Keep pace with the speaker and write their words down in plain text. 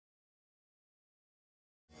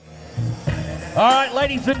All right,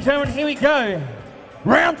 ladies and gentlemen, here we go.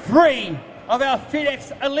 Round 3 of our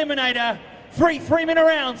FedEx Eliminator. 3-minute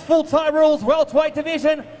rounds, full Thai rules, welterweight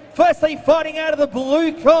division. Firstly, fighting out of the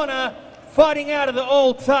blue corner, fighting out of the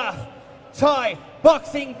all-tough Thai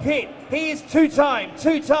boxing pit. He is two-time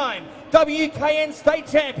WKN state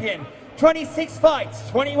champion. 26 fights,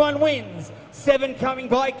 21 wins, 7 coming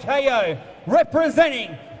by KO.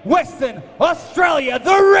 Representing Western Australia,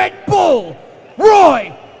 the Red Bull,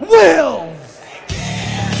 Roy Wills.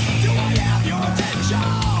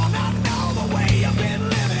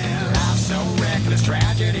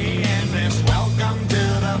 Tragedy and this welcome to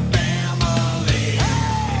the family.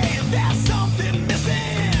 Hey, if there's something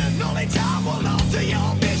missing, only time will alter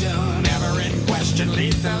your vision. Never in question,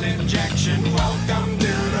 lethal injection. Welcome to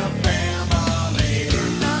the family.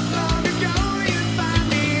 Not long ago, you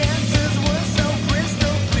find the answers were so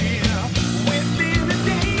crystal clear. Within a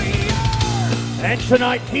day. And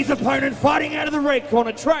tonight, his opponent fighting out of the red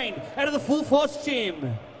corner, trained out of the Full Force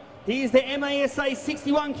Gym. He is the MASA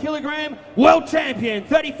 61 kilogram world champion.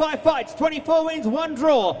 35 fights, 24 wins, 1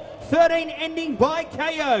 draw, 13 ending by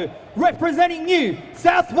KO. Representing New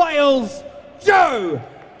South Wales, Joe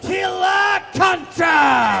Killer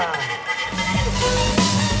Concha.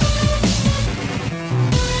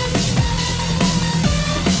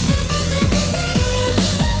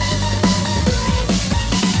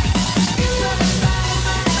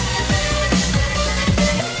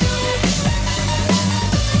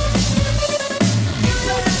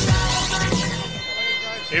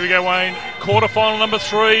 Here we go, Wayne. Quarterfinal number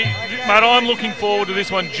 3. Mate, I'm looking forward to this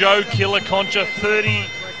one. Joe Killer Concha,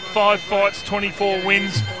 35 fights, 24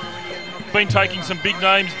 wins. Been taking some big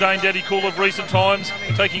names, Dane Daddy Cool of recent times.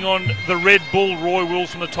 Taking on the Red Bull, Roy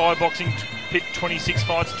Wills from the Thai boxing pit, 26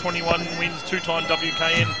 fights, 21 wins, 2-time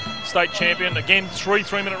WKN state champion. Again,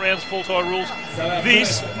 3-minute rounds, full Thai rules.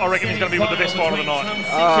 This, I reckon, is going to be the best fight of the night.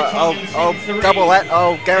 I'll double that.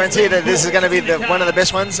 I'll guarantee that this is going to be one of the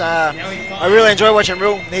best ones. I really enjoy watching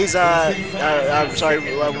Rule. He's Roy.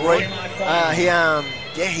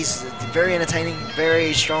 He's very entertaining,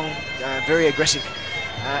 very strong, very aggressive.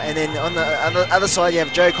 And then on the other side, you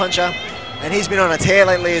have Joe Concha, and he's been on a tear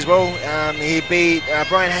lately as well. He beat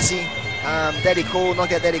Brian Hassey, Daddy Cool,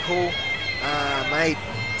 knocked out Daddy Cool, mate.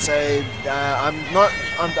 So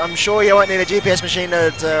I'm sure you won't need a GPS machine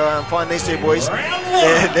to find these two boys.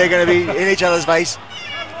 They're going to be in each other's face.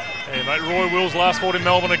 Yeah, mate. Roy Wills last fought in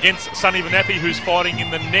Melbourne against Sonny Vanapi, who's fighting in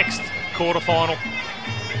the next quarterfinal.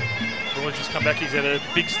 Roy's just come back. He's had a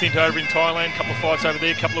big stint over in Thailand, a couple of fights over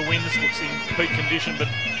there, a couple of wins. Looks in peak condition, but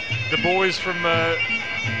the boys from the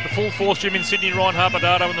Full Force Gym in Sydney, Ryan Harper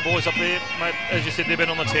Dardo and the boys up there, mate, as you said, they've been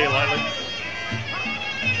on the tear lately.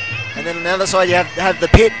 And then on the other side, you have the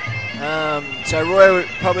pit. So Roy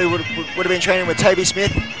probably would have been training with Toby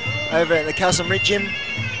Smith over at the Calcium Rit Gym.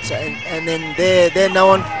 So and then they're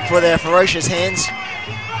known for their ferocious hands.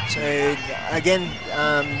 So again,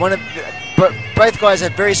 both guys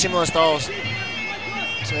have very similar styles.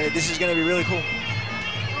 So this is going to be really cool.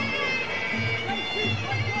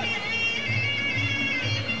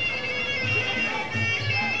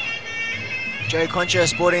 Joe Concha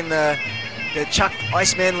sporting the Chuck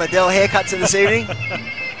Iceman Liddell haircuts this evening. Yeah,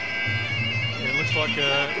 it looks like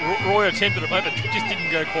Roy attempted it, mate, but just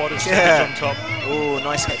didn't go quite as savage on top. Oh,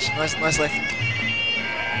 nice catch, nice left.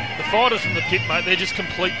 The fighters from the pit, mate, they're just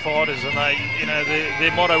complete fighters, and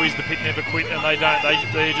their motto is the pit never quit, and they don't.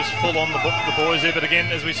 They're just full on the boys there. But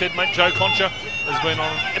again, as we said, mate, Joe Concha has been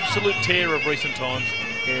on an absolute tear of recent times.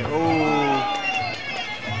 Yeah. Oh.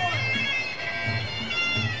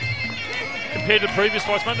 Compared to previous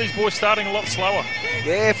fights, mate, these boys starting a lot slower.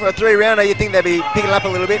 Yeah, for a 3-rounder, you'd think they'd be picking up a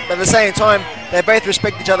little bit, but at the same time, they both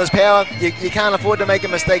respect each other's power. You can't afford to make a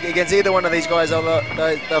mistake against either one of these guys. They'll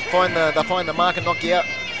find the mark and knock you out.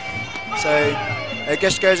 So it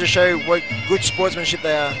just goes to show what good sportsmanship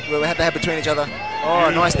they are. We'll have to have between each other. Oh,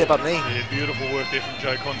 beautiful. Nice step up knee. Yeah, beautiful work there from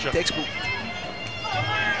Joe Concha. Textbook.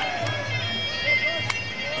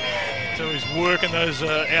 So he's working those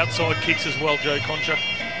outside kicks as well, Joe Concha.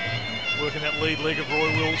 Working that lead leg of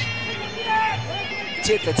Roy Wills.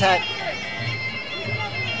 Tit for tat.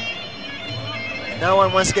 No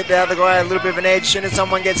one wants to get the other guy a little bit of an edge. As soon as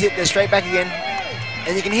someone gets hit, they're straight back again.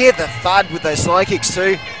 And you can hear the thud with those sly kicks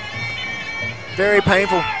too. Very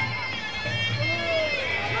painful.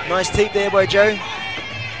 Nice teep there by Joe.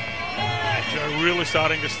 Joe really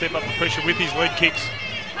starting to step up the pressure with his leg kicks.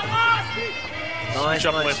 Nice, Switch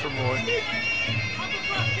up nice. left from Roy.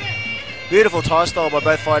 Beautiful Thai style by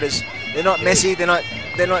both fighters. They're not messy. They're not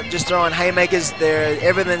just throwing haymakers.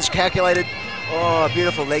 Everything's calculated. Oh,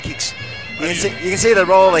 beautiful leg kicks. You can see the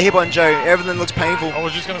roll of the hip on Joe. Everything looks painful. I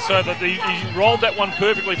was just going to say that he rolled that one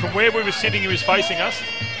perfectly. From where we were sitting, he was facing us.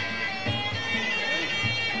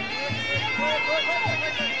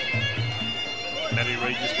 Matty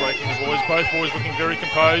Reid just breaking the boys. Both boys looking very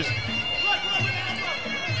composed.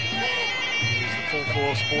 Here's the full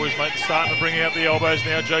force boys, mate, starting to bring out the elbows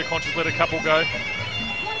now. Joe Concha's let a couple go.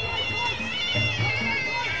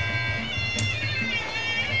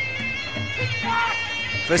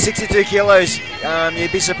 For 62 kilos,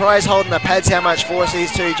 you'd be surprised holding the pads how much force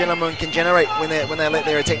these two gentlemen can generate when they let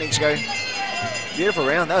their techniques go. Beautiful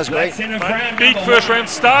round, that was great. Big first round,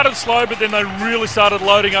 started slow, but then they really started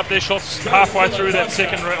loading up their shots halfway through that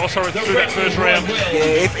second round. Oh, sorry, through that first round.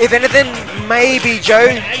 Yeah, if anything, maybe Joe.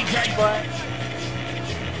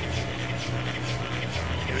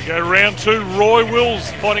 Here we go, round 2. Roy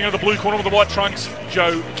Wills fighting out of the blue corner with the white trunks.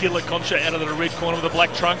 Joe Killer Concha out of the red corner with the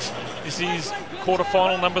black trunks. This is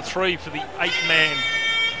quarterfinal number 3 for the 8-man.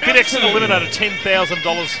 FedEx Eliminator,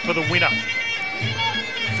 $10,000 for the winner.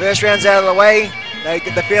 First round's out of the way.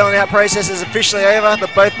 The feeling out process is officially over.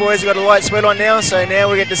 Both boys have got a light sweat on now, so now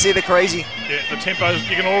we get to see the crazy. Yeah, the tempos,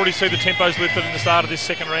 you can already see the tempos lifted in the start of this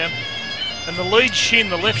second round. And the lead shin,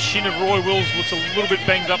 the left shin of Roy Wills, looks a little bit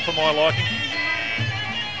banged up for my liking.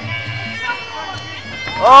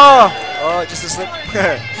 Oh, just a slip.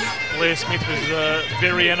 Blair Smith was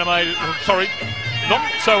very animated. Sorry, not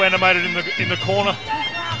so animated in the corner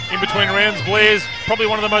in between rounds. Blair's probably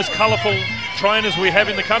one of the most colourful trainers we have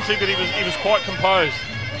in the country, but he was quite composed.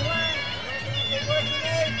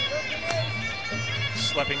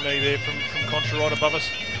 Slapping knee there from Concha right above us.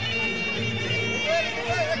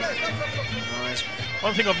 Nice.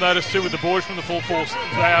 One thing I've noticed too with the boys from the full force,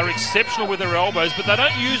 they are exceptional with their elbows, but they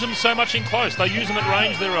don't use them so much in close. They use them at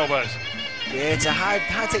range, their elbows. Yeah, it's a hard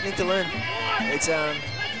technique to learn. It's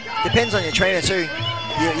depends on your trainer too.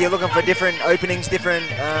 You're looking for different openings, different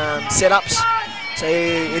setups. So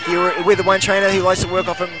if you're with one trainer who likes to work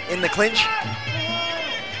off them in the clinch,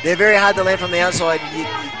 they're very hard to land from the outside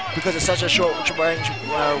because it's such a short range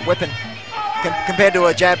weapon compared to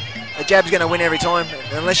a jab. A jab's going to win every time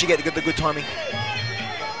unless you get the good timing.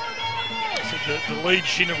 So the lead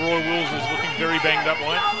shin of Roy Wills is looking very banged up,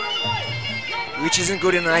 Wayne. Which isn't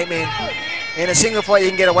good in an 8-man. In a single fight you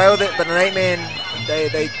can get away with it, but an 8-man,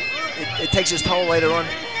 it takes its toll later on.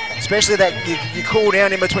 Especially that you cool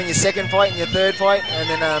down in between your second fight and your third fight, and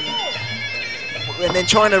then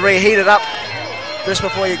trying to reheat it up just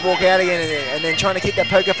before you walk out again, and then trying to keep that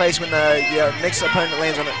poker face when your next opponent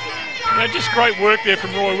lands on it. Yeah, just great work there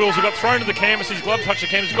from Roy Wills. He got thrown to the canvas, his glove touched the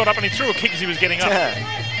canvas, got up and he threw a kick as he was getting up.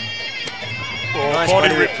 Nice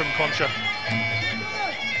body rip from Concha.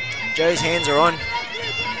 Joe's hands are on.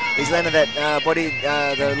 He's landed that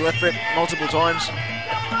the left rip multiple times.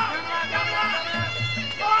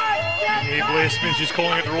 Yeah, Blair Smith's just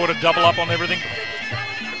calling it Roy to double up on everything.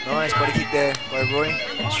 Nice body kick there by Roy.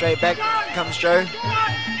 Straight back comes Joe.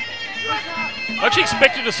 I actually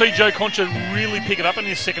expected to see Joe Concha really pick it up in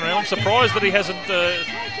his second round. I'm surprised that he hasn't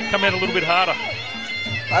come out a little bit harder.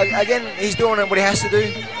 Again, he's doing what he has to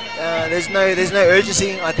do. There's no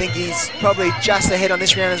urgency. I think he's probably just ahead on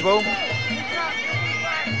this round as well.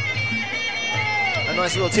 A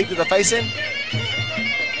nice little tick to the face in.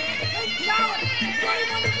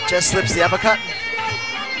 Just slips the uppercut.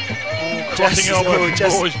 Crossing elbow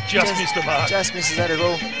just missed the mark. Just misses that as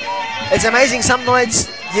well. It's amazing. Some nights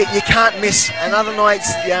you can't miss, and other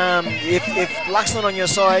nights, if luck's not on your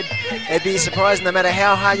side, it'd be surprising. No matter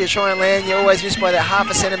how hard you try and land, you always miss by that half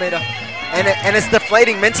a centimetre, and it's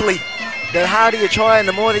deflating mentally. The harder you try and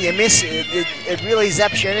the more that you miss, it really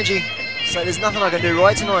zaps your energy. So there's nothing I can do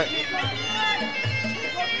right tonight.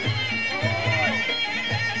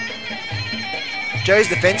 Joe's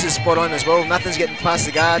defence is spot on as well. Nothing's getting past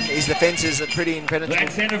the guard. His defence is pretty impenetrable.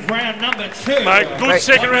 That's end of round number 2. Mate, good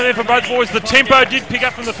second round there for both boys. The tempo did pick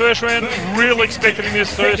up from the first round. Really expected in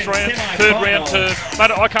this third round to...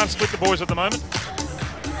 But I can't split the boys at the moment.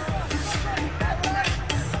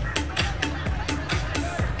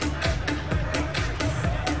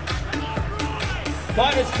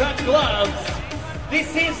 Fighters cut gloves.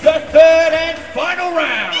 This is the third and final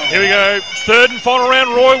round. Here we go. Third and final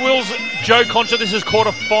round. Roy Wills, Joe Concha. This is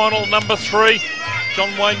quarter-final number 3. John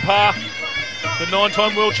Wayne Parr, the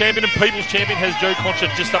 9-time world champion and people's champion, has Joe Concha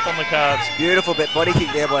just up on the cards. Beautiful body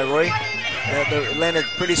kick there by Roy. Landed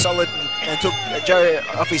pretty solid and took Joe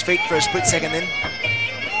off his feet for a split second then.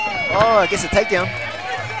 Oh, I guess a takedown.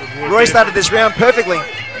 Roy started this round perfectly.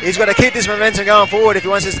 He's got to keep this momentum going forward if he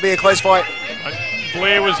wants this to be a close fight.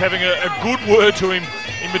 Blair was having a good word to him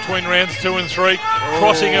in between rounds 2 and 3.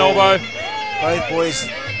 Crossing elbow. Both boys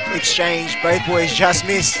exchanged. Both boys just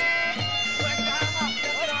missed.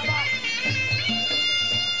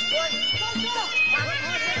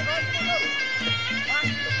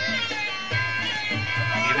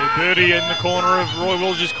 Birdie in the corner of Roy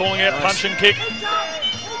Wills just calling out punch and kick.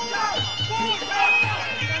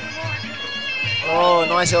 Oh,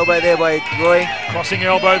 nice elbow there by Roy. Crossing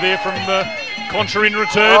elbow there from Concha in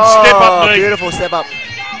return. Step up knee. Beautiful step up.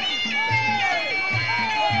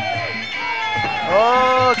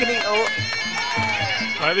 Oh, can he? Oh.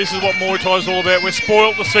 Mate, this is what Muay Thai is all about. We're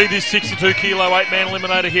spoiled to see this 62 kilo 8-man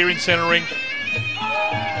eliminator here in centre ring.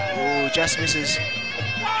 Oh, just misses.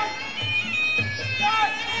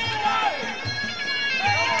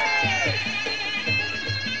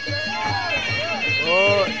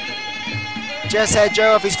 Oh, just had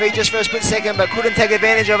Joe off his feet just for a split second, but couldn't take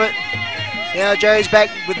advantage of it. Now Joe's back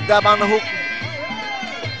with the dub on the hook.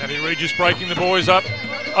 Abby Regis breaking the boys up.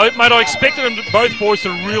 Mate, I expected them both boys to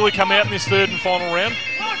really come out in this third and final round.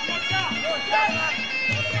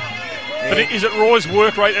 Yeah. But is it Roy's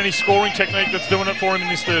work rate and his scoring technique that's doing it for him in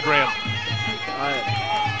this third round?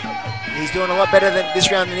 He's doing a lot better than this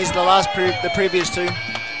round than he's the previous two.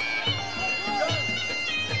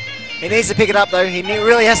 He needs to pick it up though. He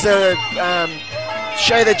really has to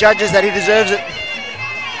show the judges that he deserves it.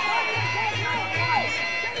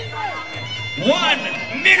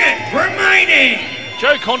 1 minute remaining.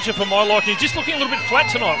 Joe Concha, for my liking, he's just looking a little bit flat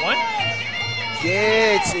tonight, Wayne.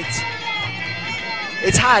 Yeah,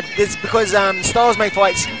 it's hard. It's because styles make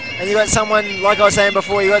fights, and you got someone, like I was saying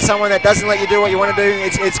before, you got someone that doesn't let you do what you want to do.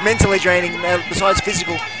 It's mentally draining besides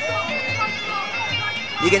physical.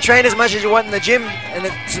 You can train as much as you want in the gym, and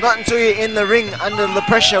it's not until you're in the ring under the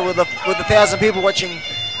pressure with 1,000 people watching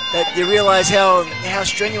that you realise how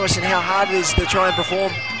strenuous and how hard it is to try and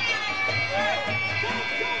perform.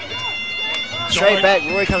 Straight back,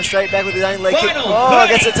 Roy comes straight back with his own leg kick. Oh,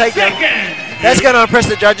 gets a takedown. That's going to impress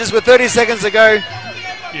the judges with 30 seconds to go.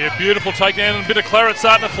 Yeah, beautiful takedown and a bit of claret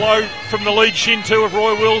starting to flow from the lead shin too of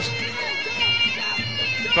Roy Wills.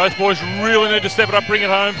 Both boys really need to step it up, bring it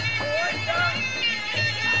home.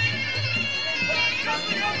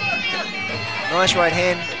 Nice right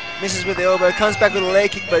hand, misses with the elbow, comes back with a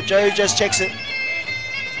leg kick, but Joe just checks it.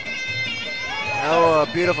 Oh,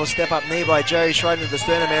 a beautiful step up knee by Joe, straight into the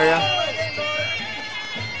sternum area.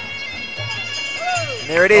 And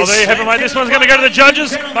there it is. Oh, there you have it, mate. This one's going to go to the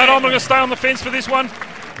judges. Mate, I'm going to stay on the fence for this one.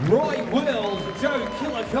 Roy Wills, Joe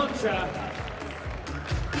Killer Concha.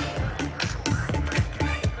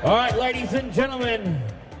 All right, ladies and gentlemen,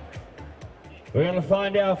 we're going to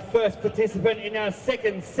find our first participant in our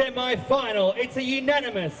second semi-final. It's a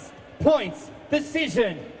unanimous points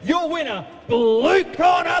decision. Your winner, blue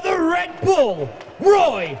corner, the Red Bull,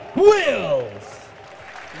 Roy Wills.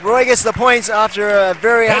 Roy gets the points after a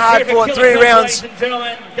very hard-fought 3 rounds.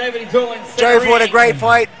 Joe fought a great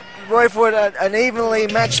fight. Roy fought an evenly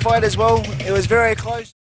matched fight as well. It was very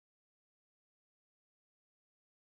close.